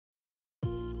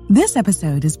This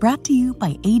episode is brought to you by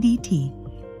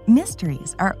ADT.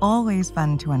 Mysteries are always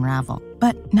fun to unravel,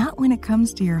 but not when it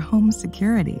comes to your home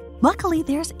security. Luckily,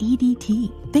 there's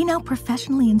ADT. They now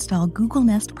professionally install Google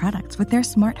Nest products with their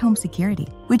smart home security,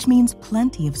 which means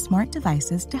plenty of smart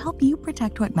devices to help you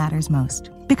protect what matters most.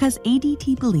 Because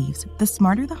ADT believes the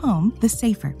smarter the home, the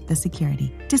safer the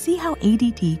security. To see how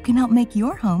ADT can help make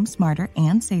your home smarter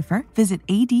and safer, visit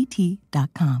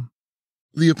ADT.com.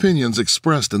 The opinions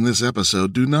expressed in this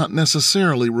episode do not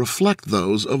necessarily reflect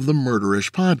those of the Murderish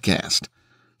podcast.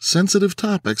 Sensitive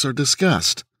topics are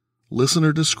discussed.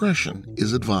 Listener discretion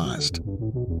is advised.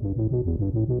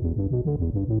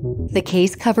 The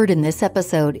case covered in this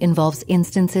episode involves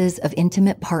instances of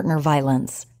intimate partner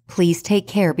violence. Please take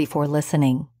care before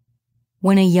listening.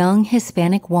 When a young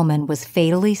Hispanic woman was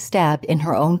fatally stabbed in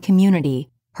her own community,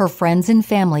 her friends and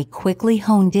family quickly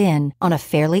honed in on a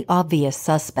fairly obvious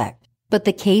suspect. But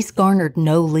the case garnered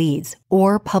no leads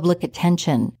or public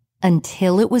attention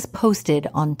until it was posted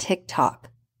on TikTok.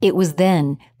 It was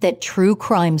then that true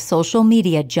crime social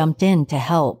media jumped in to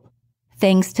help.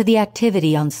 Thanks to the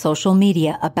activity on social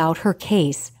media about her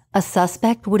case, a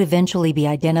suspect would eventually be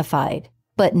identified,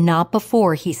 but not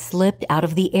before he slipped out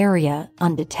of the area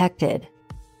undetected.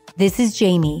 This is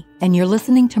Jami, and you're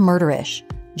listening to Murderish.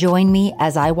 Join me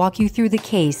as I walk you through the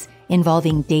case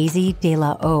involving Daisy De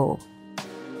La O.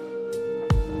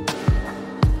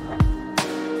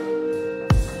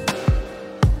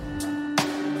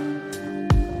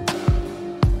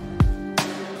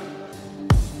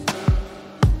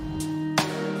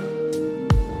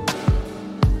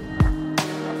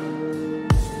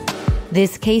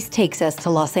 This case takes us to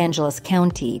Los Angeles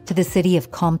County, to the city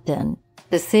of Compton.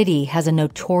 The city has a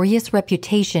notorious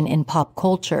reputation in pop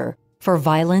culture for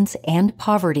violence and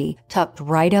poverty tucked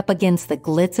right up against the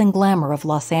glitz and glamour of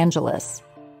Los Angeles.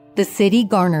 The city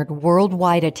garnered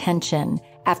worldwide attention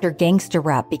after gangster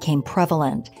rap became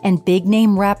prevalent, and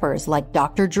big-name rappers like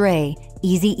Dr. Dre,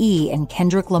 Eazy-E, and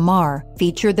Kendrick Lamar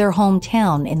featured their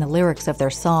hometown in the lyrics of their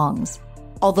songs.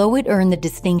 Although it earned the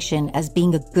distinction as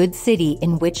being a good city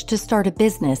in which to start a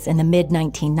business in the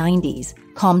mid-1990s,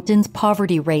 Compton's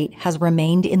poverty rate has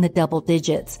remained in the double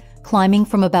digits, climbing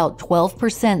from about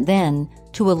 12% then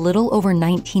to a little over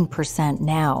 19%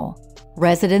 now.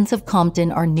 Residents of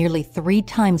Compton are nearly 3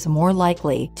 times more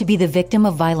likely to be the victim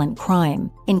of violent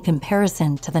crime in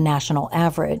comparison to the national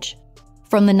average.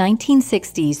 From the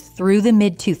 1960s through the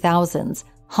mid-2000s,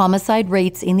 homicide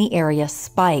rates in the area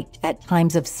spiked at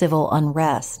times of civil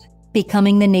unrest,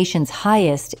 becoming the nation's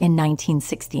highest in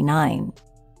 1969.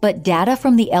 But data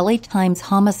from the LA Times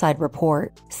homicide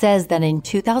report says that in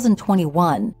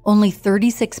 2021, only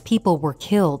 36 people were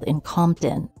killed in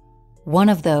Compton. One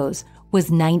of those was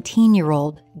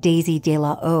 19-year-old Daisy De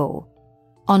La O.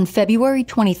 On February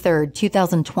 23,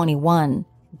 2021,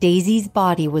 Daisy's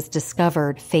body was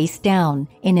discovered face down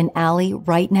in an alley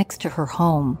right next to her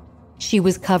home. She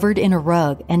was covered in a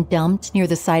rug and dumped near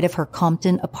the site of her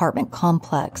Compton apartment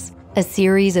complex, a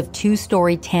series of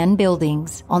 2-story tan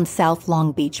buildings on South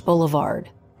Long Beach Boulevard.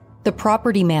 The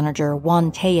property manager,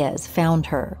 Juan Tellez, found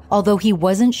her, although he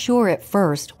wasn't sure at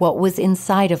first what was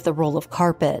inside of the roll of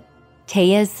carpet.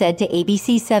 Tellez said to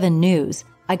ABC7 News,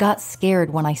 "I got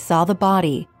scared when I saw the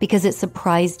body because it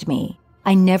surprised me.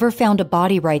 I never found a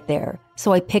body right there,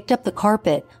 so I picked up the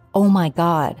carpet. Oh my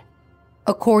God."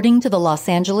 According to the Los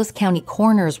Angeles County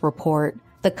Coroner's report,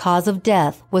 the cause of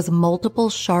death was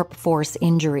multiple sharp force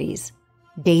injuries.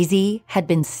 Daisy had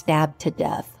been stabbed to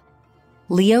death.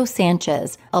 Leo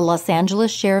Sanchez, a Los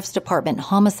Angeles Sheriff's Department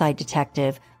homicide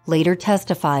detective, later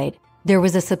testified there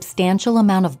was a substantial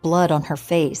amount of blood on her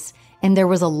face, and there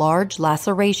was a large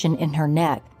laceration in her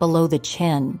neck below the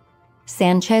chin.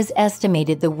 Sanchez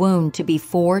estimated the wound to be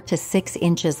 4 to 6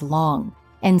 inches long,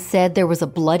 and said there was a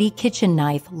bloody kitchen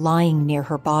knife lying near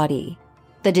her body.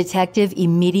 The detective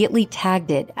immediately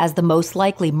tagged it as the most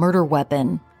likely murder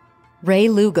weapon. Ray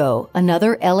Lugo,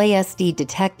 another LASD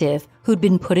detective who'd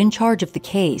been put in charge of the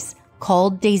case,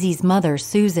 called Daisy's mother,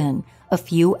 Susan, a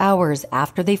few hours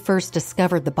after they first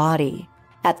discovered the body.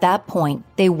 At that point,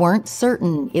 they weren't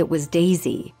certain it was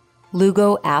Daisy.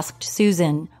 Lugo asked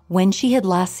Susan when she had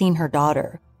last seen her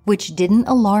daughter, which didn't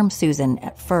alarm Susan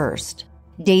at first.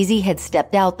 Daisy had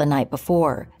stepped out the night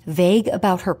before, vague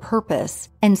about her purpose,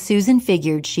 and Susan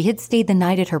figured she had stayed the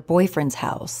night at her boyfriend's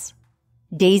house.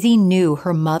 Daisy knew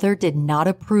her mother did not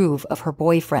approve of her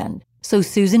boyfriend, so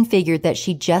Susan figured that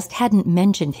she just hadn't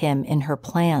mentioned him in her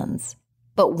plans.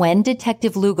 But when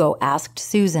Detective Lugo asked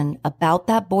Susan about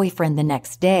that boyfriend the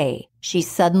next day, she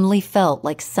suddenly felt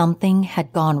like something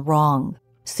had gone wrong.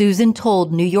 Susan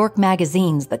told New York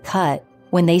magazine's The Cut,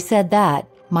 "When they said that,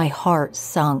 my heart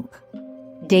sunk."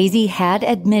 Daisy had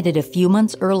admitted a few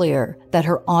months earlier that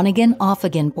her on-again,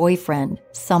 off-again boyfriend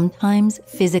sometimes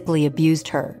physically abused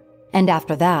her. And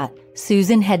after that,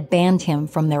 Susan had banned him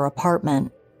from their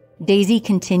apartment. Daisy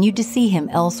continued to see him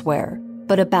elsewhere,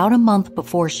 but about a month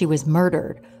before she was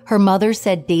murdered, her mother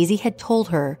said Daisy had told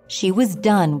her she was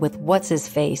done with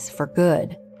what's-his-face for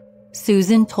good.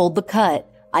 Susan told The Cut,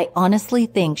 "I honestly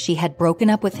think she had broken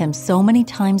up with him so many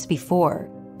times before,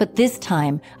 but this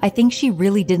time I think she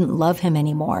really didn't love him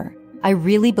anymore. I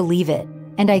really believe it,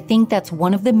 and I think that's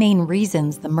one of the main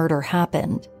reasons the murder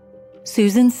happened."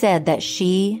 Susan said that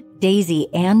she, Daisy,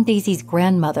 and Daisy's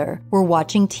grandmother were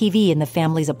watching TV in the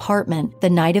family's apartment the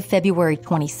night of February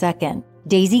 22nd.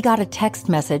 Daisy got a text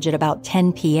message at about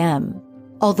 10 p.m.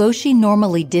 Although she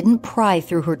normally didn't pry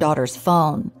through her daughter's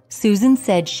phone, Susan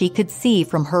said she could see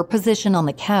from her position on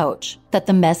the couch that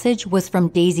the message was from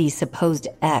Daisy's supposed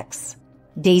ex.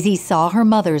 Daisy saw her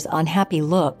mother's unhappy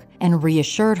look and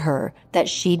reassured her that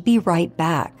she'd be right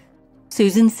back.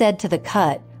 Susan said to The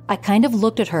Cut, "I kind of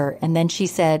looked at her and then she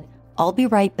said, 'I'll be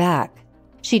right back.'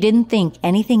 She didn't think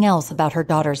anything else about her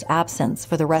daughter's absence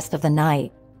for the rest of the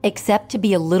night, except to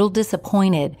be a little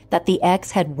disappointed that the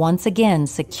ex had once again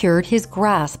secured his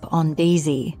grasp on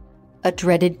Daisy." A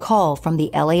dreaded call from the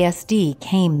LASD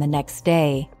came the next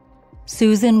day.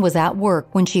 Susan was at work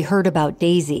when she heard about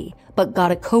Daisy, but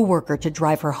got a coworker to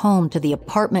drive her home to the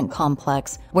apartment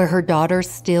complex where her daughter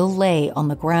still lay on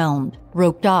the ground,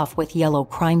 roped off with yellow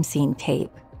crime scene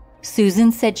tape.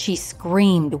 Susan said she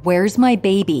screamed, "Where's my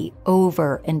baby?"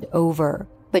 over and over,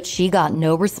 but she got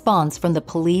no response from the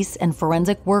police and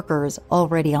forensic workers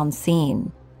already on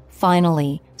scene.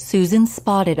 Finally, Susan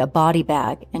spotted a body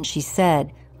bag and she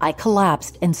said, "I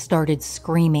collapsed and started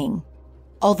screaming."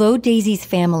 Although Daisy's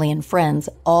family and friends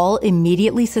all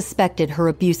immediately suspected her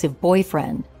abusive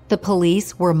boyfriend, the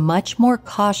police were much more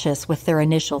cautious with their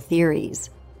initial theories.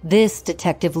 This,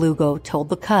 Detective Lugo told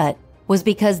The Cut, was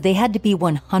because they had to be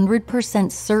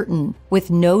 100% certain with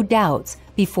no doubts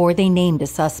before they named a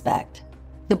suspect.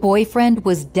 The boyfriend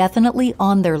was definitely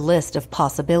on their list of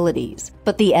possibilities,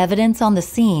 but the evidence on the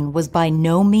scene was by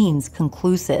no means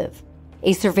conclusive.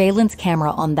 A surveillance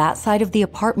camera on that side of the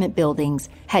apartment buildings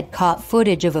had caught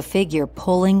footage of a figure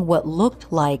pulling what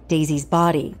looked like Daisy's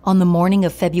body on the morning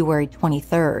of February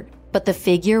 23rd, but the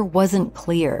figure wasn't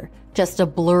clear, just a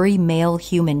blurry male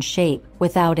human shape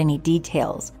without any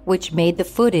details, which made the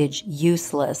footage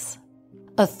useless.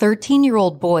 A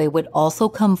 13-year-old boy would also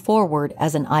come forward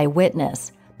as an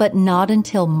eyewitness, but not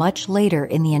until much later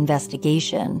in the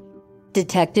investigation.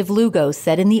 Detective Lugo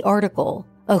said in the article,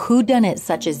 "A whodunit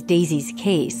such as Daisy's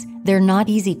case, they're not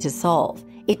easy to solve.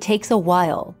 It takes a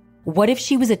while. What if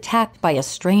she was attacked by a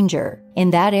stranger?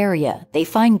 In that area, they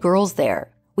find girls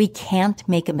there. We can't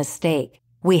make a mistake.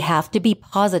 We have to be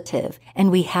positive, and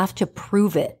we have to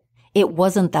prove it. It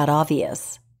wasn't that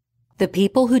obvious." The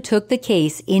people who took the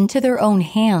case into their own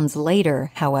hands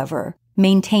later, however,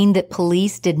 maintained that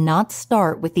police did not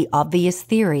start with the obvious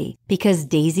theory because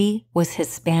Daisy was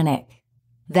Hispanic.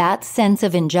 That sense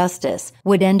of injustice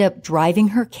would end up driving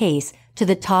her case to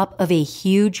the top of a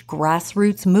huge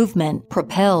grassroots movement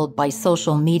propelled by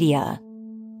social media.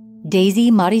 Daisy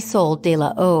Marisol de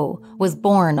la O was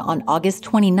born on August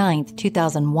 29,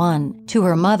 2001, to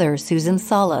her mother Susan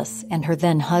Salas and her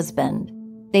then-husband.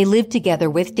 They lived together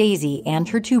with Daisy and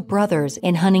her two brothers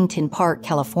in Huntington Park,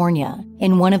 California,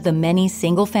 in one of the many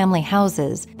single-family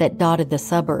houses that dotted the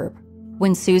suburb.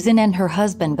 When Susan and her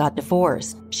husband got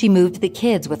divorced, she moved the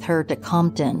kids with her to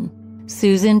Compton.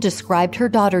 Susan described her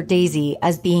daughter Daisy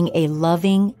as being a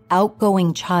loving,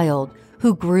 outgoing child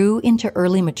who grew into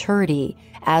early maturity,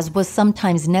 as was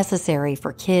sometimes necessary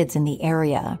for kids in the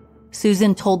area.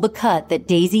 Susan told The Cut that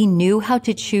Daisy knew how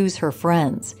to choose her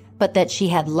friends, but that she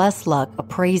had less luck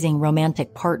appraising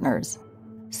romantic partners.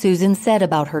 Susan said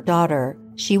about her daughter,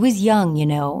 "She was young,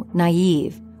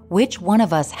 naive. Which one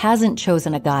of us hasn't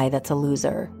chosen a guy that's a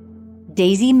loser?"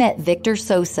 Daisy met Victor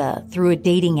Sosa through a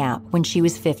dating app when she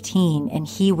was 15 and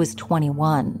he was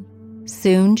 21.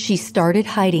 Soon, she started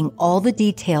hiding all the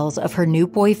details of her new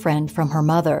boyfriend from her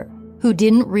mother, who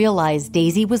didn't realize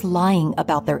Daisy was lying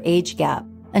about their age gap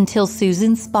until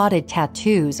Susan spotted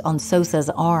tattoos on Sosa's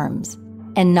arms.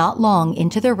 And not long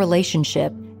into their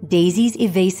relationship, Daisy's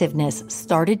evasiveness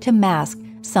started to mask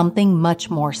something much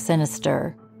more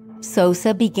sinister.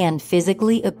 Sosa began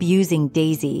physically abusing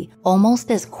Daisy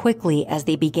almost as quickly as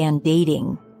they began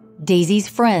dating. Daisy's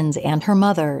friends and her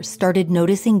mother started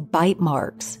noticing bite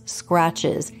marks,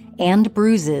 scratches, and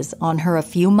bruises on her a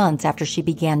few months after she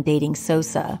began dating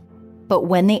Sosa. But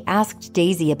when they asked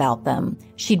Daisy about them,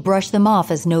 she'd brush them off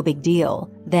as no big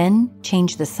deal, then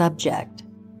change the subject.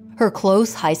 Her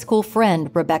close high school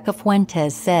friend, Rebecca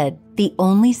Fuentes, said the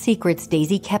only secrets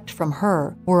Daisy kept from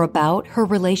her were about her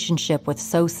relationship with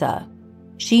Sosa.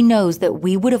 She knows that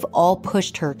we would have all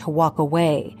pushed her to walk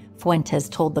away, Fuentes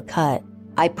told The Cut.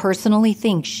 I personally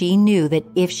think she knew that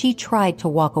if she tried to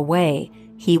walk away,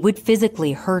 he would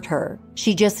physically hurt her.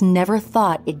 She just never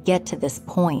thought it'd get to this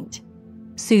point.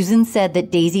 Susan said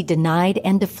that Daisy denied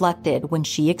and deflected when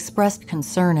she expressed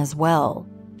concern as well.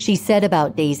 She said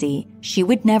about Daisy, she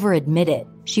would never admit it.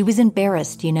 She was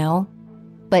embarrassed, you know.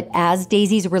 But as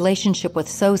Daisy's relationship with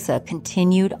Sosa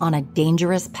continued on a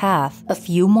dangerous path, a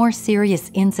few more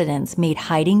serious incidents made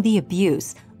hiding the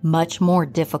abuse much more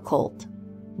difficult.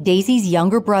 Daisy's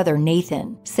younger brother,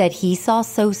 Nathan, said he saw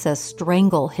Sosa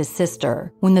strangle his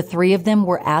sister when the three of them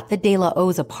were at the De La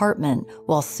O's apartment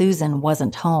while Susan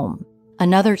wasn't home.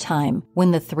 Another time, when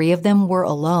the three of them were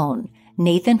alone,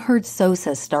 Nathan heard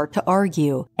Sosa start to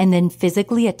argue and then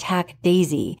physically attack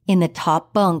Daisy in the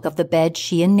top bunk of the bed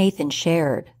she and Nathan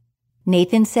shared.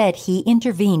 Nathan said he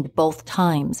intervened both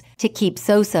times to keep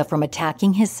Sosa from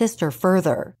attacking his sister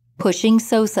further, pushing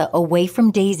Sosa away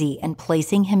from Daisy and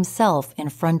placing himself in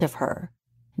front of her.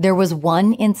 There was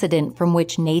one incident from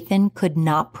which Nathan could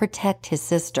not protect his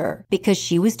sister because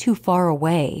she was too far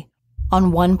away.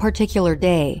 On one particular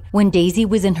day, when Daisy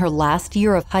was in her last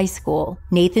year of high school,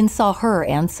 Nathan saw her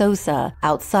and Sosa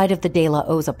outside of the De La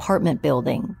O's apartment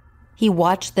building. He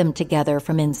watched them together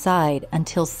from inside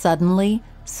until suddenly,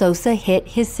 Sosa hit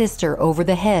his sister over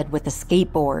the head with a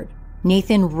skateboard.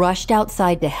 Nathan rushed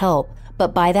outside to help,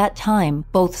 but by that time,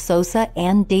 both Sosa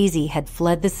and Daisy had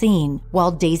fled the scene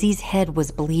while Daisy's head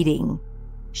was bleeding.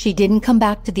 She didn't come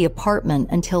back to the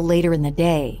apartment until later in the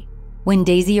day. When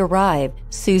Daisy arrived,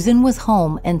 Susan was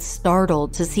home and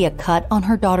startled to see a cut on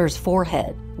her daughter's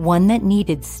forehead, one that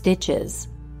needed stitches.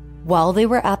 While they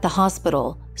were at the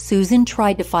hospital, Susan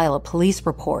tried to file a police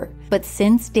report, but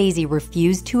since Daisy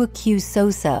refused to accuse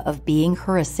Sosa of being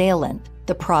her assailant,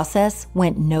 the process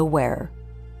went nowhere.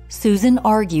 Susan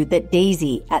argued that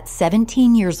Daisy, at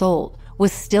 17 years old,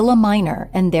 was still a minor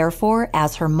and therefore,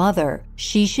 as her mother,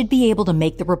 she should be able to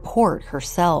make the report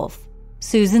herself.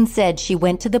 Susan said she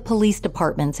went to the police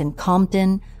departments in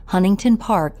Compton, Huntington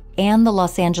Park, and the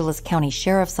Los Angeles County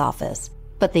Sheriff's Office,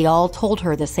 but they all told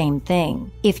her the same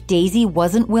thing. If Daisy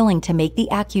wasn't willing to make the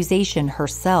accusation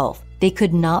herself, they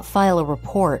could not file a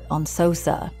report on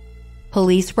Sosa.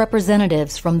 Police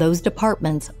representatives from those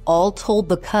departments all told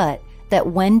The Cut that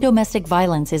when domestic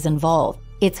violence is involved,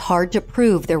 it's hard to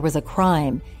prove there was a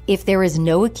crime if there is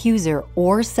no accuser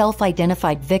or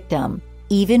self-identified victim,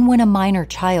 even when a minor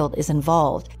child is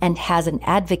involved and has an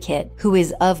advocate who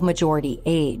is of majority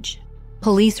age.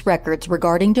 Police records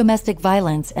regarding domestic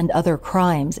violence and other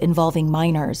crimes involving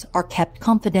minors are kept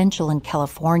confidential in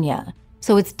California,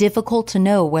 so it's difficult to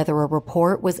know whether a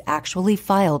report was actually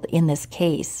filed in this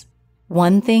case.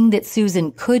 One thing that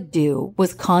Susan could do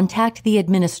was contact the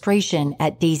administration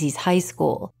at Daisy's high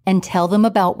school and tell them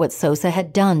about what Sosa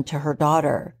had done to her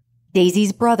daughter.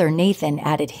 Daisy's brother Nathan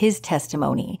added his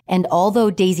testimony, and although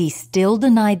Daisy still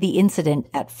denied the incident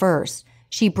at first,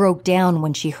 she broke down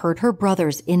when she heard her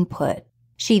brother's input.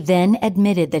 She then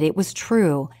admitted that it was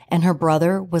true and her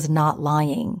brother was not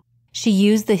lying. She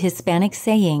used the Hispanic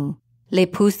saying, "Le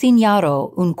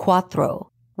pusieron un cuatro,"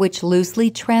 which loosely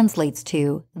translates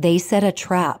to, "they set a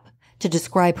trap," to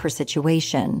describe her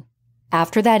situation.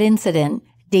 After that incident,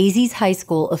 Daisy's high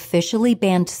school officially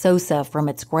banned Sosa from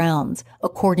its grounds,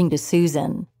 according to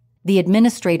Susan. The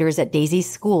administrators at Daisy's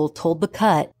school told The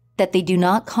Cut that they do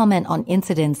not comment on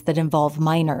incidents that involve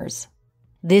minors.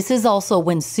 This is also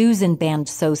when Susan banned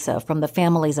Sosa from the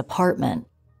family's apartment.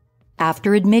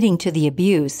 After admitting to the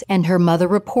abuse and her mother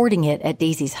reporting it at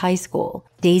Daisy's high school,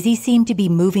 Daisy seemed to be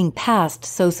moving past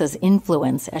Sosa's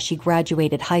influence as she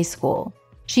graduated high school.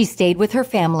 She stayed with her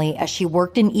family as she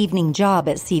worked an evening job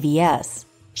at CVS.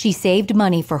 She saved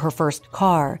money for her first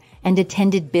car and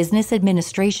attended business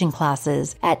administration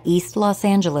classes at East Los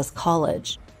Angeles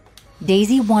College.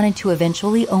 Daisy wanted to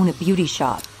eventually own a beauty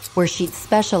shop where she'd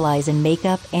specialize in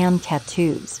makeup and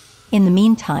tattoos. In the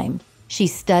meantime, she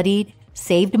studied,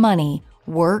 saved money,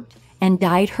 worked, and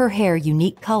dyed her hair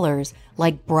unique colors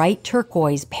like bright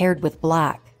turquoise paired with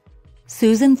black.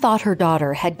 Susan thought her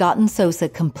daughter had gotten Sosa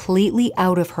completely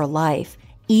out of her life,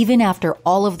 even after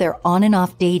all of their on and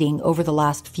off dating over the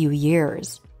last few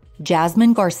years.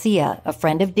 Jasmine Garcia, a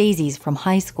friend of Daisy's from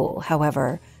high school,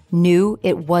 however, knew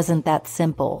it wasn't that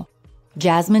simple.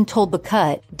 Jasmine told The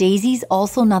Cut, Daisy's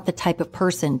also not the type of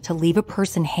person to leave a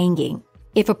person hanging.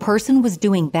 If a person was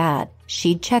doing bad,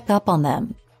 she'd check up on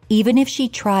them. Even if she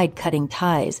tried cutting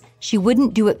ties, she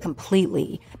wouldn't do it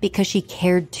completely because she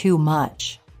cared too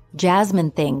much.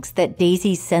 Jasmine thinks that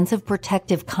Daisy's sense of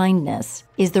protective kindness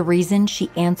is the reason she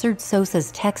answered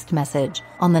Sosa's text message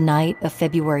on the night of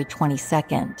February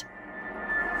 22nd.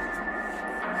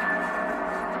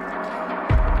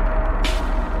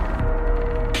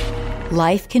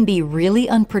 Life can be really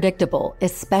unpredictable,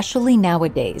 especially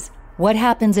nowadays. What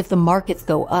happens if the markets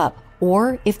go up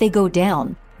or if they go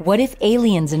down? What if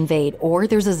aliens invade or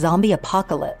there's a zombie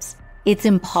apocalypse? It's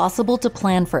impossible to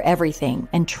plan for everything,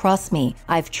 and trust me,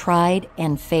 I've tried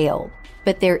and failed.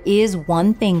 But there is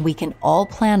one thing we can all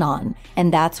plan on,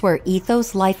 and that's where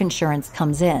Ethos Life Insurance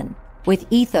comes in. With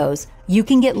Ethos, you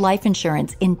can get life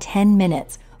insurance in 10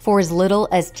 minutes for as little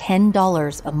as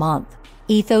 $10 a month.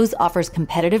 Ethos offers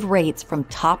competitive rates from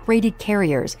top-rated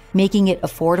carriers, making it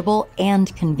affordable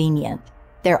and convenient.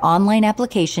 Their online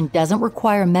application doesn't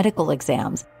require medical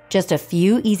exams, just a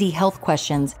few easy health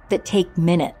questions that take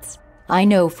minutes. I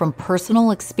know from personal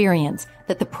experience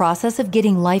that the process of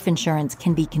getting life insurance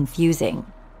can be confusing,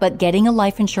 but getting a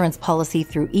life insurance policy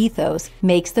through Ethos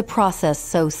makes the process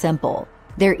so simple.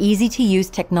 Their easy-to-use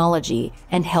technology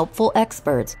and helpful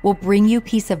experts will bring you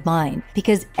peace of mind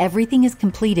because everything is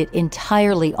completed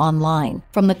entirely online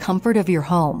from the comfort of your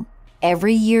home.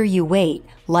 Every year you wait,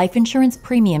 life insurance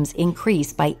premiums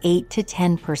increase by 8 to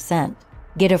 10%.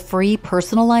 Get a free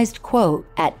personalized quote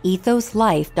at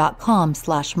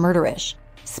ethoslife.com/murderish,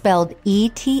 spelled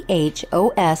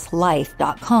ETHOS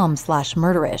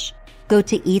life.com/murderish. Go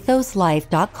to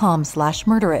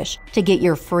ethoslife.com/murderish to get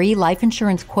your free life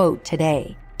insurance quote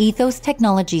today. Ethos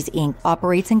Technologies Inc.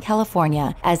 operates in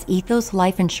California as Ethos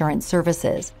Life Insurance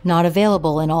Services, not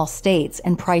available in all states,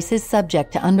 and prices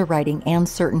subject to underwriting and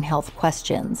certain health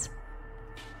questions.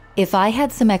 If I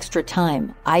had some extra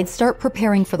time, I'd start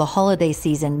preparing for the holiday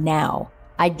season now.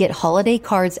 I'd get holiday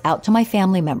cards out to my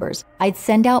family members. I'd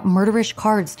send out Murderish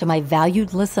cards to my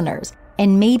valued listeners,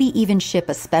 and maybe even ship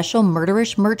a special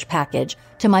Murderish merch package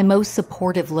to my most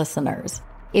supportive listeners.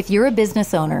 If you're a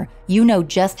business owner, you know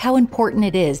just how important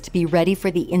it is to be ready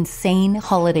for the insane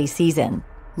holiday season.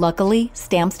 Luckily,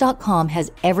 Stamps.com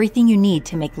has everything you need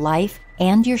to make life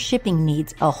and your shipping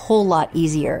needs a whole lot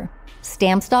easier.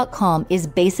 Stamps.com is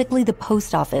basically the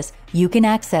post office you can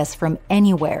access from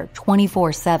anywhere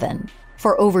 24/7.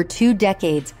 For over 2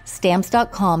 decades,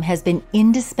 Stamps.com has been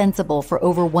indispensable for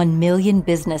over 1 million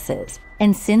businesses.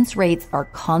 And since rates are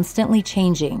constantly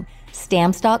changing,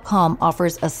 Stamps.com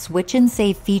offers a switch and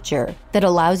save feature that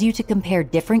allows you to compare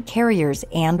different carriers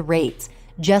and rates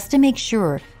just to make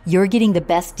sure you're getting the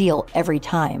best deal every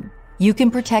time. You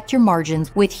can protect your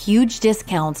margins with huge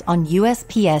discounts on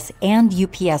USPS and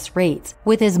UPS rates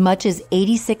with as much as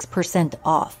 86%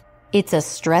 off. It's a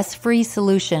stress-free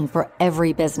solution for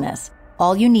every business.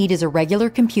 All you need is a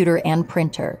regular computer and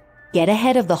printer. Get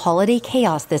ahead of the holiday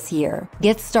chaos this year.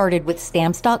 Get started with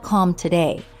Stamps.com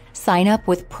today. Sign up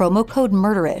with promo code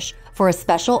MURDERISH for a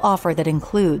special offer that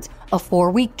includes a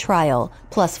 4-week trial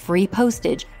plus free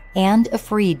postage and a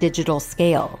free digital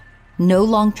scale. No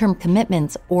long-term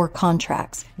commitments or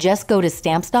contracts. Just go to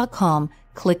Stamps.com,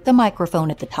 click the microphone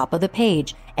at the top of the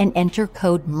page, and enter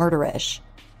code MURDERISH.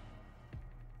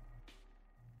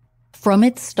 From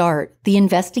its start, the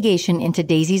investigation into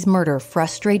Daisy's murder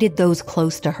frustrated those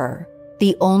close to her.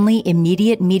 The only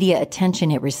immediate media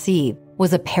attention it received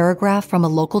was a paragraph from a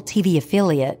local TV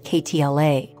affiliate,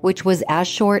 KTLA, which was as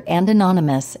short and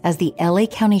anonymous as the LA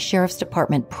County Sheriff's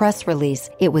Department press release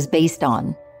it was based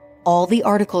on. All the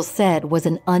article said was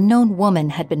an unknown woman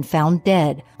had been found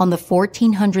dead on the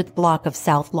 1400th block of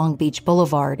South Long Beach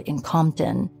Boulevard in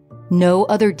Compton. No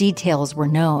other details were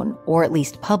known, or at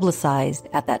least publicized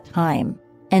at that time.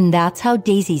 And that's how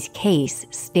Daisy's case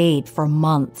stayed for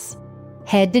months.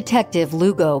 Head Detective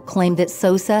Lugo claimed that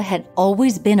Sosa had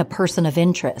always been a person of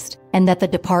interest and that the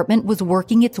department was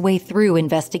working its way through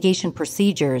investigation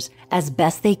procedures as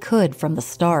best they could from the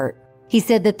start. He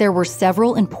said that there were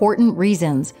several important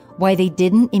reasons why they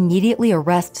didn't immediately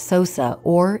arrest Sosa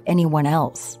or anyone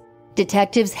else.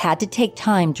 Detectives had to take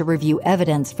time to review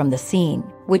evidence from the scene,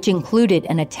 which included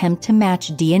an attempt to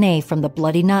match DNA from the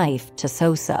bloody knife to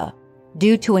Sosa.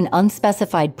 Due to an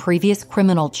unspecified previous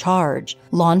criminal charge,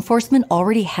 law enforcement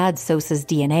already had Sosa's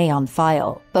DNA on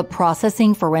file, but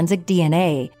processing forensic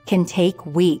DNA can take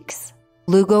weeks.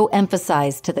 Lugo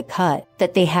emphasized to the Cut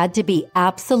that they had to be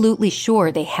absolutely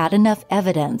sure they had enough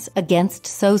evidence against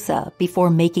Sosa before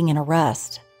making an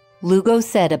arrest. Lugo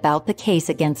said about the case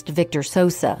against Victor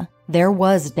Sosa, there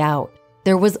was doubt.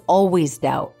 There was always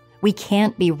doubt. We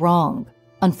can't be wrong.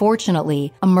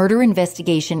 Unfortunately, a murder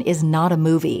investigation is not a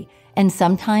movie, and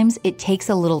sometimes it takes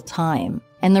a little time.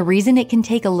 And the reason it can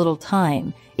take a little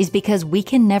time is because we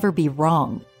can never be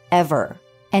wrong, ever.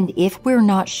 And if we're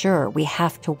not sure, we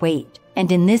have to wait.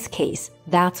 And in this case,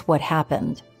 that's what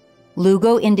happened.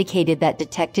 Lugo indicated that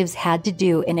detectives had to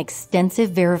do an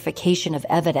extensive verification of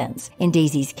evidence in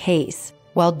Daisy's case,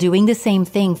 while doing the same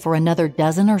thing for another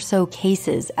dozen or so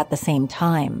cases at the same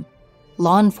time.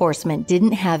 Law enforcement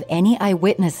didn't have any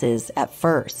eyewitnesses at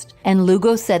first, and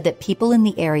Lugo said that people in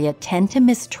the area tend to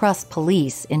mistrust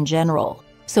police in general,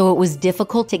 so it was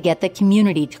difficult to get the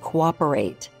community to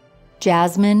cooperate.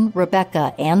 Jasmine,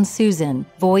 Rebecca, and Susan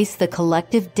voiced the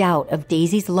collective doubt of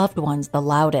Daisy's loved ones the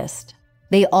loudest.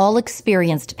 They all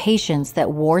experienced patience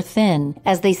that wore thin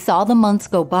as they saw the months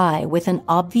go by with an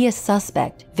obvious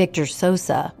suspect, Victor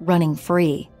Sosa, running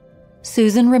free.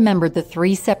 Susan remembered the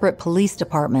 3 separate police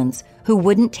departments who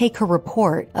wouldn't take her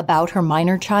report about her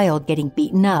minor child getting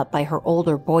beaten up by her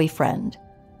older boyfriend.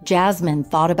 Jasmine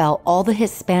thought about all the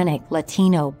Hispanic,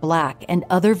 Latino, Black, and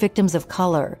other victims of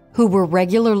color who were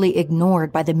regularly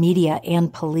ignored by the media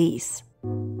and police.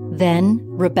 Then,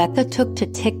 Rebecca took to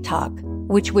TikTok,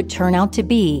 which would turn out to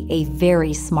be a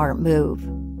very smart move.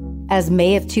 As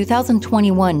May of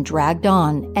 2021 dragged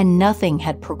on and nothing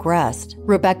had progressed,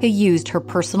 Rebecca used her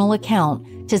personal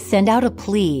account to send out a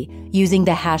plea using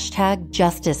the hashtag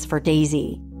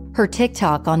 #JusticeForDaisy. Her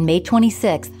TikTok on May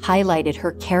 26th highlighted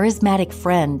her charismatic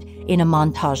friend in a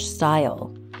montage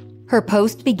style. Her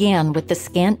post began with the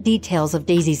scant details of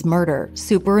Daisy's murder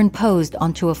superimposed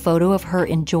onto a photo of her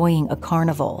enjoying a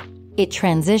carnival. It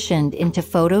transitioned into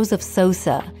photos of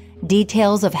Sosa,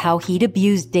 details of how he'd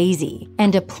abused Daisy,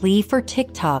 and a plea for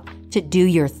TikTok to do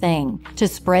your thing, to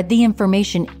spread the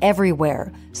information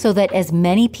everywhere so that as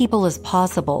many people as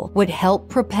possible would help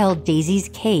propel Daisy's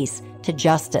case to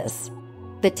justice.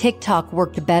 The TikTok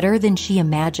worked better than she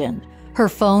imagined. Her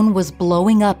phone was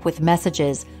blowing up with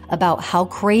messages about how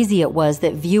crazy it was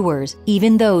that viewers,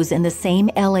 even those in the same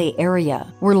LA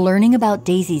area, were learning about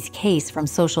Daisy's case from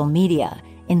social media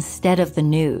instead of the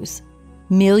news.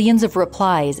 Millions of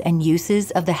replies and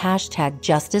uses of the hashtag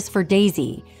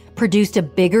 #JusticeForDaisy produced a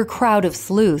bigger crowd of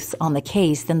sleuths on the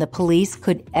case than the police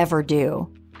could ever do.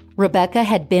 Rebecca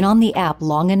had been on the app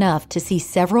long enough to see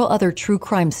several other true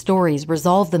crime stories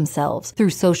resolve themselves through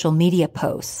social media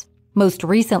posts. Most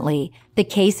recently, the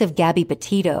case of Gabby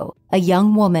Petito, a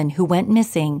young woman who went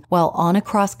missing while on a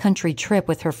cross-country trip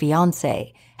with her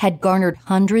fiancé, had garnered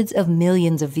hundreds of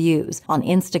millions of views on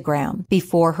Instagram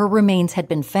before her remains had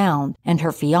been found and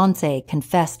her fiancé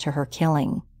confessed to her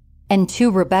killing. And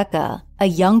to Rebecca, a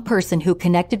young person who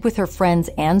connected with her friends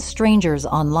and strangers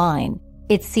online,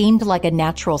 it seemed like a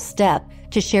natural step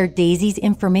to share Daisy's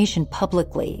information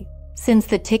publicly. Since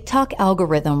the TikTok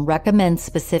algorithm recommends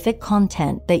specific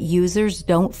content that users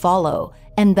don't follow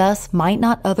and thus might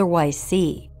not otherwise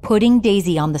see, putting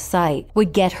Daisy on the site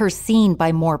would get her seen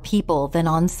by more people than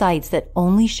on sites that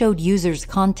only showed users'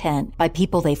 content by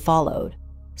people they followed.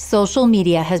 Social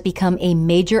media has become a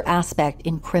major aspect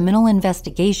in criminal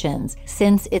investigations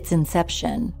since its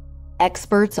inception.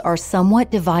 Experts are somewhat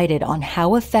divided on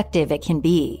how effective it can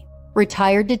be.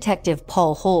 Retired Detective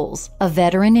Paul Holes, a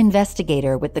veteran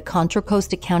investigator with the Contra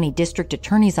Costa County District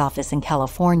Attorney's Office in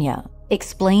California,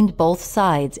 explained both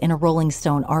sides in a Rolling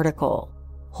Stone article.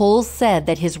 Holes said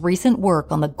that his recent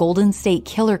work on the Golden State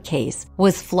Killer case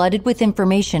was flooded with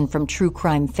information from true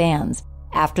crime fans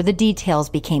after the details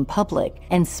became public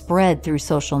and spread through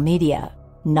social media.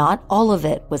 Not all of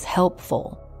it was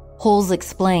helpful. Holes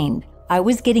explained, "I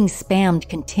was getting spammed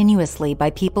continuously by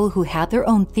people who had their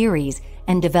own theories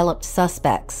and developed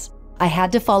suspects. I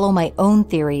had to follow my own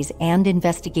theories and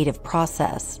investigative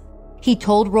process." He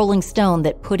told Rolling Stone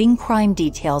that putting crime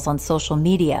details on social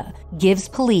media gives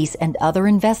police and other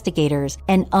investigators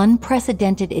an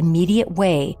unprecedented immediate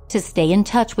way to stay in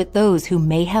touch with those who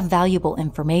may have valuable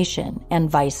information,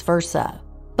 and vice versa.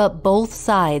 But both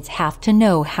sides have to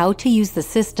know how to use the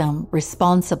system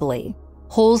responsibly.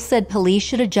 Holes said police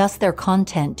should adjust their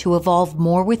content to evolve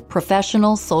more with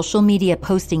professional social media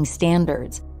posting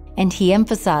standards, and he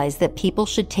emphasized that people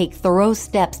should take thorough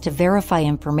steps to verify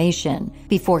information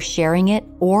before sharing it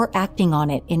or acting on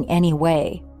it in any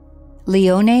way.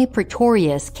 Leone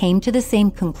Pretorius came to the same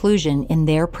conclusion in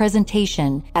their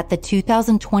presentation at the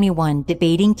 2021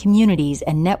 Debating Communities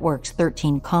and Networks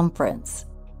 13 conference.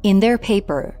 In their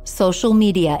paper, Social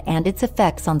Media and Its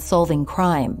Effects on Solving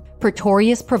Crime,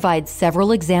 Pretorius provides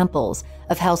several examples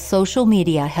of how social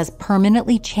media has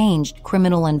permanently changed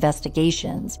criminal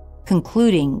investigations,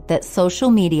 concluding that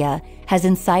social media has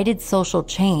incited social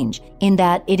change in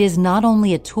that it is not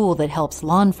only a tool that helps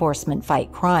law enforcement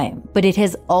fight crime, but it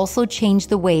has also changed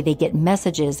the way they get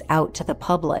messages out to the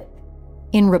public.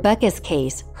 In Rebecca's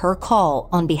case, her call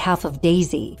on behalf of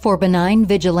Daisy for benign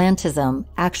vigilantism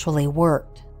actually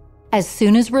worked. As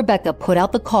soon as Rebecca put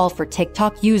out the call for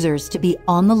TikTok users to be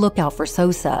on the lookout for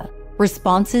Sosa,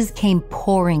 responses came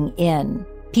pouring in.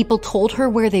 People told her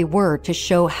where they were to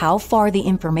show how far the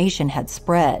information had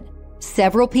spread.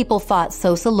 Several people thought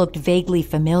Sosa looked vaguely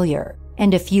familiar,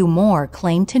 and a few more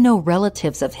claimed to know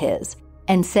relatives of his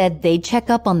and said they'd check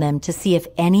up on them to see if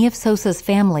any of Sosa's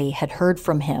family had heard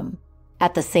from him.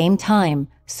 At the same time,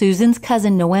 Susan's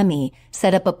cousin Noemi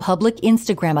set up a public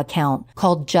Instagram account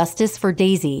called Justice for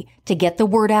Daisy to get the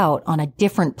word out on a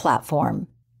different platform.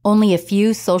 Only a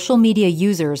few social media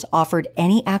users offered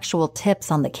any actual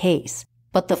tips on the case,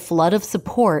 but the flood of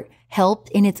support helped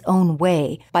in its own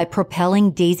way by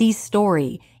propelling Daisy's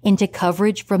story into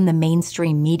coverage from the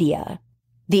mainstream media.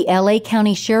 The LA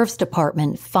County Sheriff's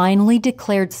Department finally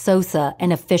declared Sosa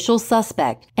an official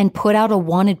suspect and put out a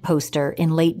wanted poster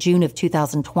in late June of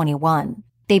 2021.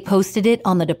 They posted it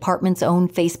on the department's own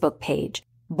Facebook page,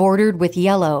 bordered with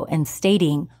yellow and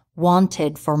stating,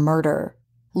 "Wanted for murder."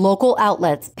 Local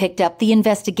outlets picked up the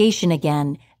investigation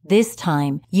again, this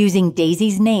time using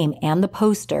Daisy's name and the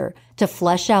poster to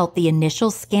flesh out the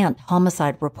initial scant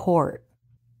homicide report.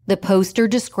 The poster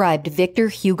described Victor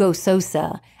Hugo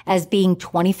Sosa as being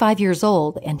 25 years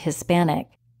old and Hispanic.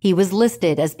 He was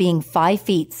listed as being 5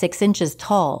 feet 6 inches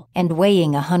tall and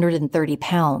weighing 130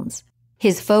 pounds.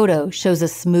 His photo shows a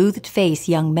smoothed-faced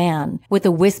young man with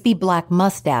a wispy black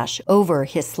mustache over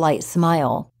his slight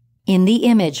smile. In the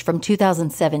image from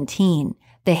 2017,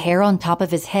 the hair on top of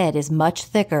his head is much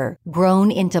thicker, grown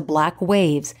into black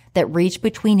waves that reach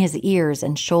between his ears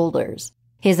and shoulders.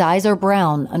 His eyes are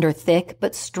brown under thick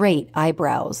but straight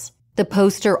eyebrows. The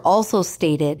poster also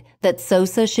stated that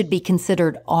Sosa should be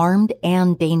considered armed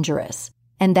and dangerous,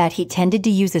 and that he tended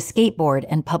to use a skateboard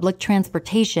and public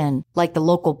transportation like the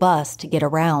local bus to get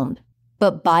around.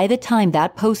 But by the time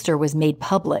that poster was made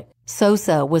public,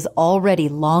 Sosa was already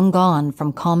long gone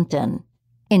from Compton.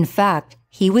 In fact,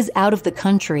 he was out of the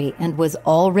country and was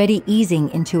already easing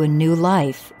into a new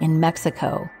life in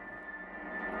Mexico.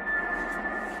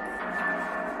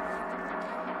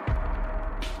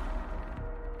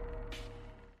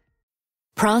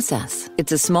 Process.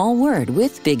 It's a small word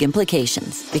with big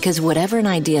implications, because whatever an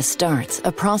idea starts,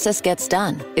 a process gets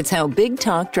done. It's how big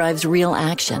talk drives real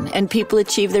action and people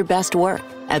achieve their best work.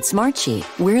 At Smartsheet,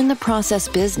 we're in the process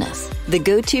business, the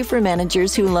go-to for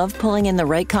managers who love pulling in the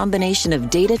right combination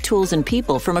of data, tools, and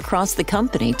people from across the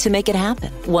company to make it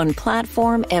happen. One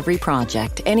platform, every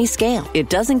project, any scale.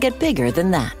 It doesn't get bigger than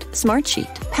that.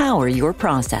 Smartsheet. Power your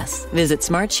process. Visit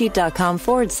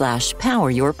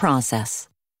smartsheet.com/power your process.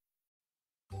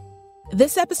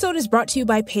 This episode is brought to you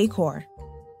by Paycor.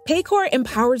 Paycor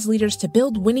empowers leaders to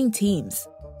build winning teams.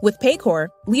 With Paycor,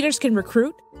 leaders can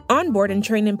recruit, onboard and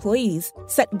train employees,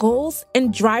 set goals,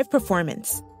 and drive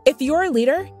performance. If you're a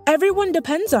leader, everyone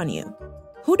depends on you.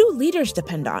 Who do leaders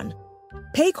depend on?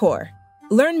 Paycor.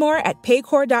 Learn more at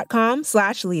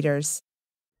paycor.com/leaders.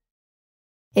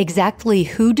 Exactly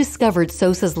who discovered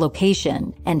Sosa's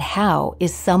location and how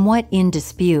is somewhat in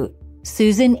dispute.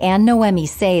 Susan and Noemi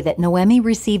say that Noemi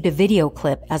received a video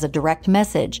clip as a direct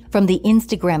message from the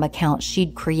Instagram account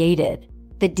she'd created.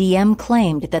 The DM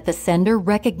claimed that the sender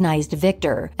recognized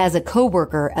Victor as a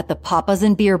coworker at the Papas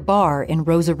and Beer bar in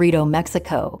Rosarito,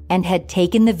 Mexico, and had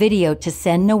taken the video to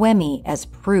send Noemi as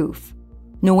proof.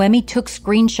 Noemi took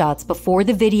screenshots before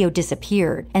the video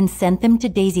disappeared and sent them to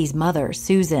Daisy's mother,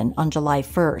 Susan, on July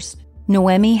 1st.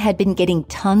 Noemi had been getting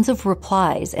tons of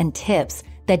replies and tips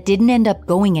that didn't end up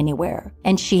going anywhere,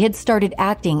 and she had started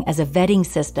acting as a vetting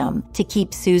system to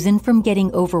keep Susan from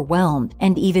getting overwhelmed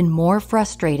and even more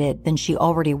frustrated than she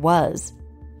already was.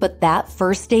 But that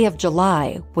first day of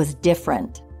July was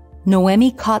different.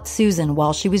 Noemi caught Susan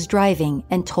while she was driving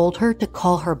and told her to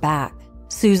call her back.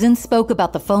 Susan spoke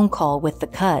about the phone call with the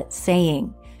cut,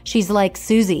 saying, "She's like,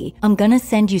 Susie, I'm gonna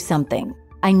send you something.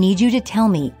 I need you to tell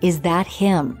me, is that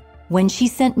him?" When she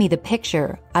sent me the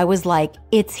picture, I was like,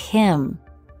 it's him.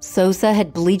 Sosa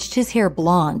had bleached his hair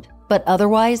blonde, but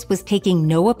otherwise was taking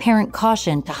no apparent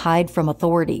caution to hide from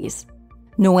authorities.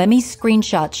 Noemi's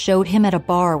screenshots showed him at a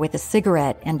bar with a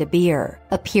cigarette and a beer,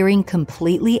 appearing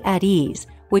completely at ease,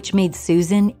 which made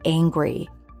Susan angry.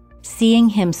 Seeing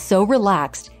him so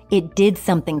relaxed, it did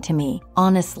something to me,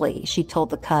 honestly, she told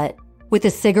the cut. With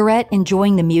a cigarette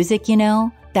enjoying the music,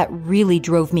 that really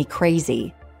drove me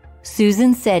crazy.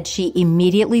 Susan said she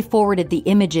immediately forwarded the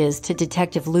images to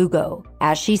Detective Lugo,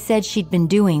 as she said she'd been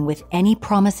doing with any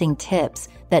promising tips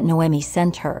that Noemi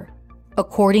sent her.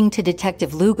 According to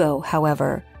Detective Lugo,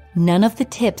 however, none of the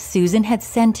tips Susan had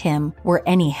sent him were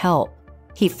any help.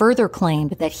 He further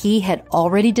claimed that he had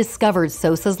already discovered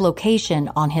Sosa's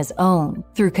location on his own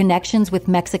through connections with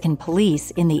Mexican police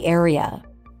in the area.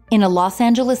 In a Los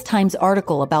Angeles Times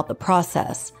article about the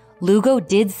process, Lugo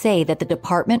did say that the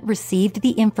department received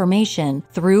the information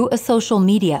through a social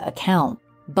media account,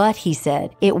 but he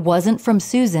said it wasn't from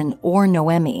Susan or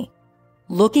Noemi.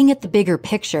 Looking at the bigger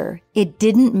picture, it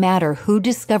didn't matter who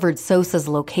discovered Sosa's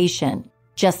location.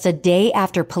 Just a day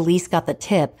after police got the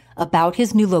tip about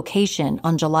his new location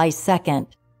on July 2nd,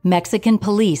 Mexican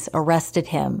police arrested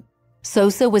him.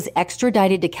 Sosa was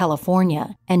extradited to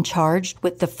California and charged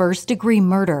with the first-degree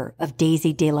murder of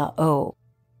Daisy De La O.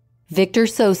 Victor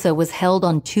Sosa was held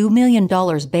on $2 million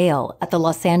bail at the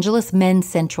Los Angeles Men's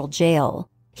Central Jail.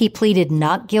 He pleaded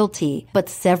not guilty, but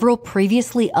several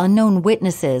previously unknown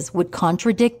witnesses would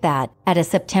contradict that at a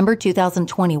September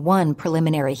 2021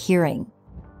 preliminary hearing.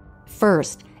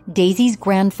 First, Daisy's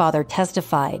grandfather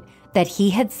testified that he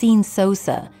had seen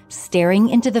Sosa staring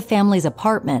into the family's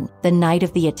apartment the night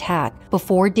of the attack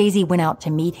before Daisy went out to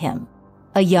meet him.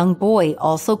 A young boy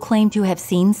also claimed to have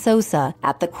seen Sosa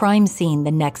at the crime scene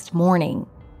the next morning.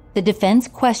 The defense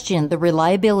questioned the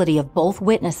reliability of both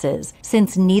witnesses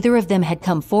since neither of them had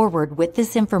come forward with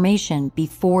this information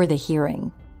before the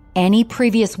hearing. Any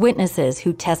previous witnesses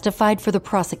who testified for the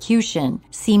prosecution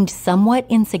seemed somewhat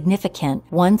insignificant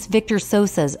once Victor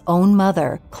Sosa's own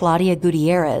mother, Claudia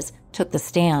Gutierrez, took the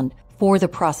stand for the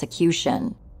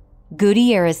prosecution.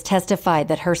 Gutierrez testified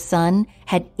that her son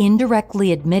had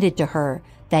indirectly admitted to her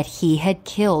that he had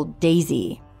killed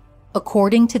Daisy.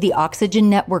 According to the Oxygen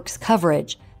Network's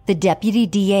coverage, the deputy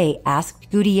DA asked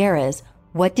Gutierrez,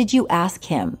 "What did you ask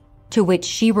him?" To which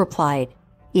she replied,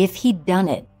 "If he'd done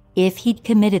it, if he'd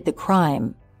committed the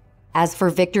crime." As for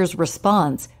Victor's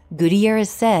response, Gutierrez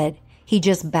said he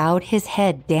just bowed his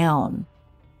head down.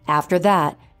 After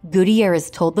that,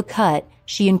 Gutierrez told The Cut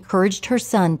she encouraged her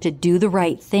son to do the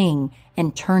right thing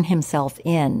and turn himself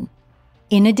in.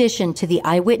 In addition to the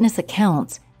eyewitness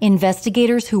accounts,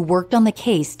 investigators who worked on the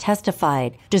case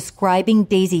testified, describing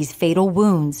Daisy's fatal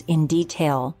wounds in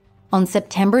detail. On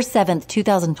September 7,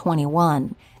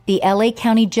 2021, the LA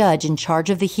County judge in charge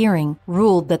of the hearing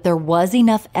ruled that there was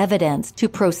enough evidence to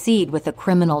proceed with a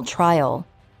criminal trial.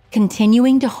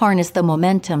 Continuing to harness the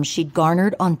momentum she'd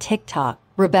garnered on TikTok,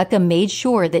 Rebecca made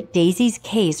sure that Daisy's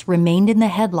case remained in the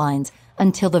headlines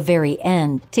until the very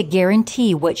end to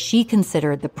guarantee what she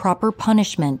considered the proper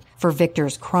punishment for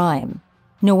Victor's crime.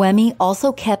 Noemi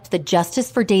also kept the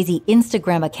Justice for Daisy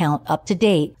Instagram account up to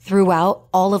date throughout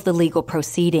all of the legal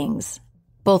proceedings.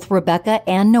 Both Rebecca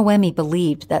and Noemi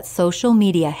believed that social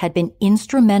media had been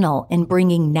instrumental in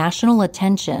bringing national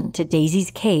attention to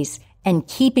Daisy's case and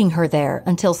keeping her there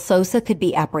until Sosa could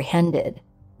be apprehended.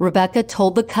 Rebecca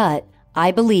told The Cut,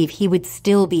 "I believe he would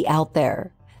still be out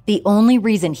there. The only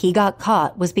reason he got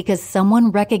caught was because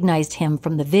someone recognized him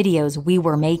from the videos we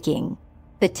were making."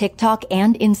 The TikTok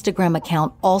and Instagram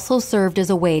account also served as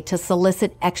a way to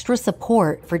solicit extra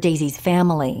support for Daisy's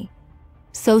family.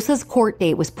 Sosa's court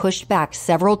date was pushed back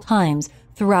several times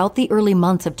throughout the early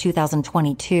months of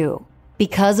 2022.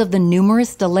 Because of the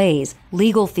numerous delays,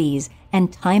 legal fees, and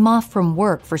time off from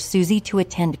work for Susie to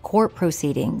attend court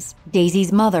proceedings,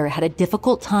 Daisy's mother had a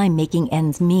difficult time making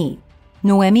ends meet.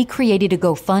 Noemi created a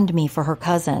GoFundMe for her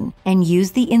cousin and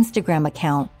used the Instagram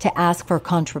account to ask for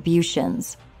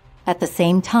contributions. At the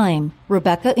same time,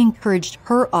 Rebecca encouraged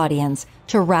her audience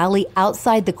to rally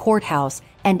outside the courthouse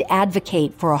and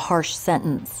advocate for a harsh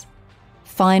sentence.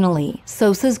 Finally,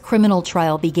 Sosa's criminal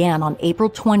trial began on April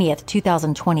 20th,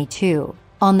 2022.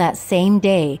 On that same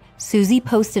day, Susie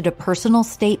posted a personal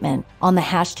statement on the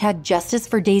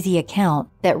 #JusticeForDaisy account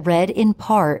that read in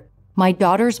part, "My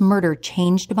daughter's murder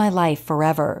changed my life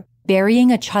forever.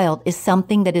 Burying a child is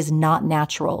something that is not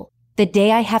natural. The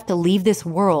day I have to leave this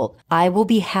world, I will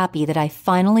be happy that I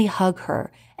finally hug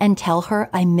her and tell her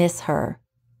I miss her."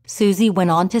 Susie went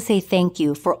on to say thank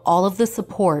you for all of the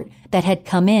support that had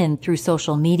come in through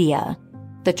social media.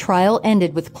 The trial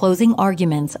ended with closing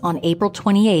arguments on April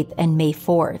 28th and May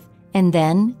 4th, and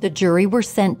then the jury were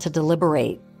sent to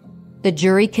deliberate. The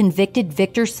jury convicted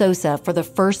Victor Sosa for the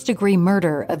first-degree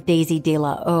murder of Daisy De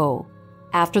La O.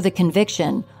 After the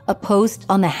conviction, a post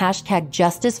on the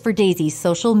 #JusticeForDaisy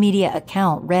social media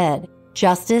account read,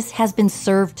 "Justice has been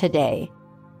served today."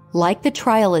 Like the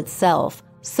trial itself,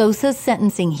 Sosa's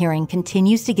sentencing hearing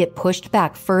continues to get pushed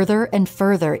back further and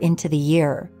further into the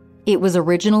year. It was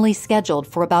originally scheduled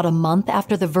for about a month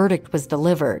after the verdict was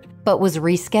delivered, but was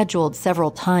rescheduled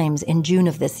several times in June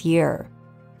of this year.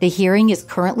 The hearing is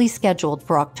currently scheduled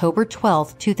for October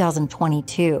 12,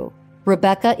 2022.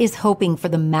 Rebecca is hoping for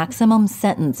the maximum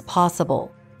sentence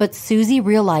possible, but Susie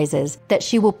realizes that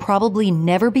she will probably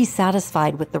never be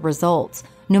satisfied with the results,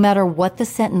 no matter what the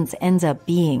sentence ends up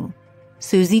being.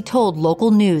 Susie told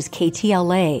local news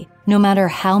KTLA, No matter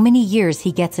how many years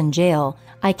he gets in jail,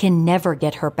 I can never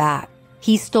get her back.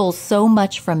 He stole so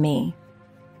much from me.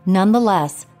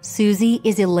 Nonetheless, Susie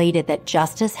is elated that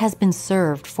justice has been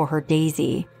served for her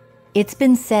Daisy. It's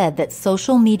been said that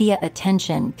social media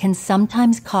attention can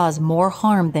sometimes cause more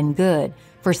harm than good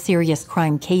for serious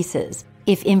crime cases,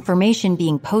 if information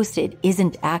being posted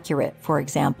isn't accurate, for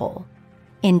example.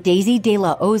 In Daisy De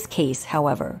La O's case,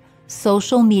 however,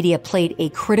 social media played a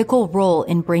critical role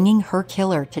in bringing her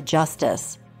killer to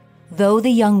justice. Though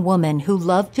the young woman who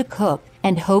loved to cook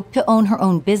and hoped to own her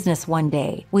own business one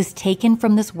day was taken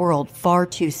from this world far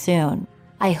too soon,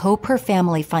 I hope her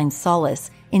family finds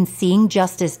solace in seeing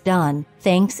justice done,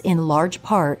 thanks in large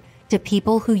part to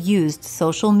people who used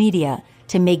social media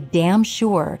to make damn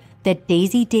sure that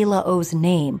Daisy De La O's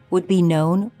name would be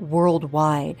known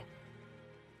worldwide.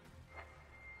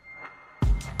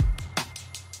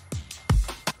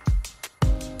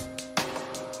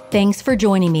 Thanks for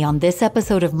joining me on this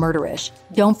episode of Murderish.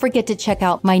 Don't forget to check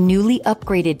out my newly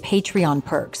upgraded Patreon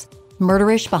perks.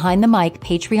 Murderish Behind the Mic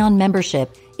Patreon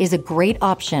membership is a great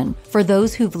option for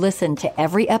those who've listened to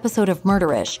every episode of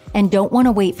Murderish and don't want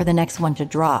to wait for the next one to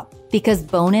drop, because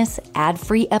bonus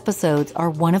ad-free episodes are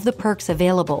one of the perks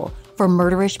available for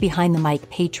Murderish Behind the Mic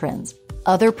patrons.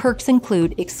 Other perks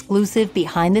include exclusive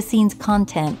behind-the-scenes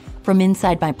content from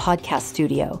inside my podcast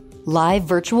studio, live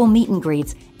virtual meet and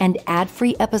greets, and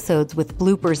ad-free episodes with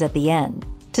bloopers at the end.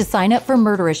 To sign up for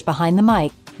Murderish Behind the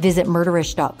Mic, visit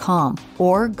murderish.com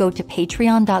or go to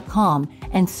patreon.com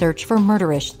and search for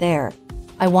Murderish there.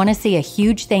 I want to say a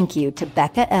huge thank you to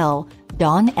Becca L.,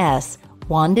 Dawn S.,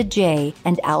 Wanda J.,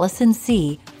 and Allison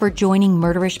C. for joining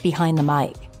Murderish Behind the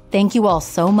Mic. Thank you all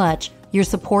so much. Your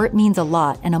support means a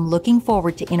lot, and I'm looking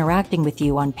forward to interacting with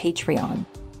you on Patreon.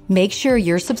 Make sure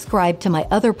you're subscribed to my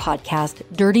other podcast,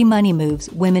 Dirty Money Moves,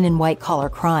 Women in White Collar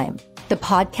Crime. The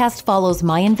podcast follows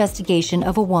my investigation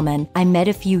of a woman I met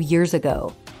a few years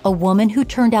ago, a woman who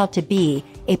turned out to be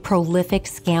a prolific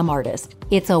scam artist.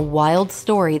 It's a wild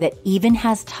story that even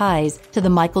has ties to the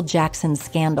Michael Jackson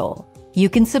scandal. You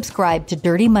can subscribe to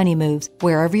Dirty Money Moves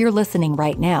wherever you're listening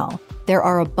right now. There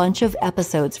are a bunch of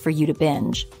episodes for you to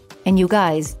binge. And you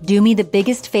guys, do me the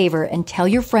biggest favor and tell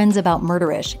your friends about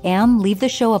Murderish and leave the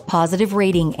show a positive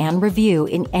rating and review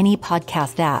in any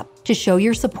podcast app. To show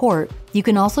your support, you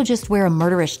can also just wear a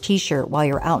Murderish t-shirt while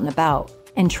you're out and about.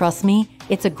 And trust me,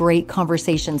 it's a great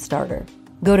conversation starter.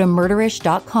 Go to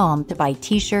murderish.com to buy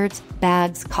t-shirts,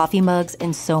 bags, coffee mugs,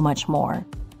 and so much more.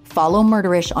 Follow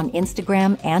Murderish on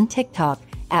Instagram and TikTok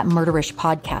at Murderish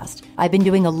Podcast. I've been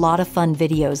doing a lot of fun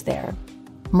videos there.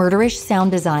 Murderish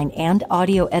sound design and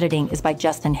audio editing is by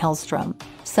Justin Hellstrom.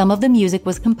 Some of the music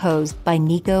was composed by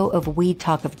Nico of We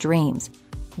Talk of Dreams.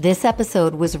 This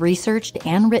episode was researched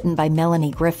and written by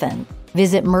Melanie Griffin.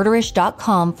 Visit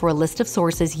murderish.com for a list of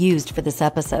sources used for this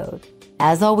episode.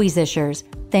 As always, Ishers,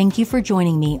 thank you for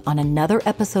joining me on another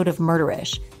episode of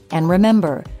Murderish. And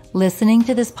remember, listening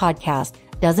to this podcast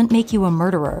doesn't make you a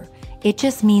murderer. It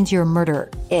just means you're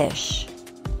murder-ish.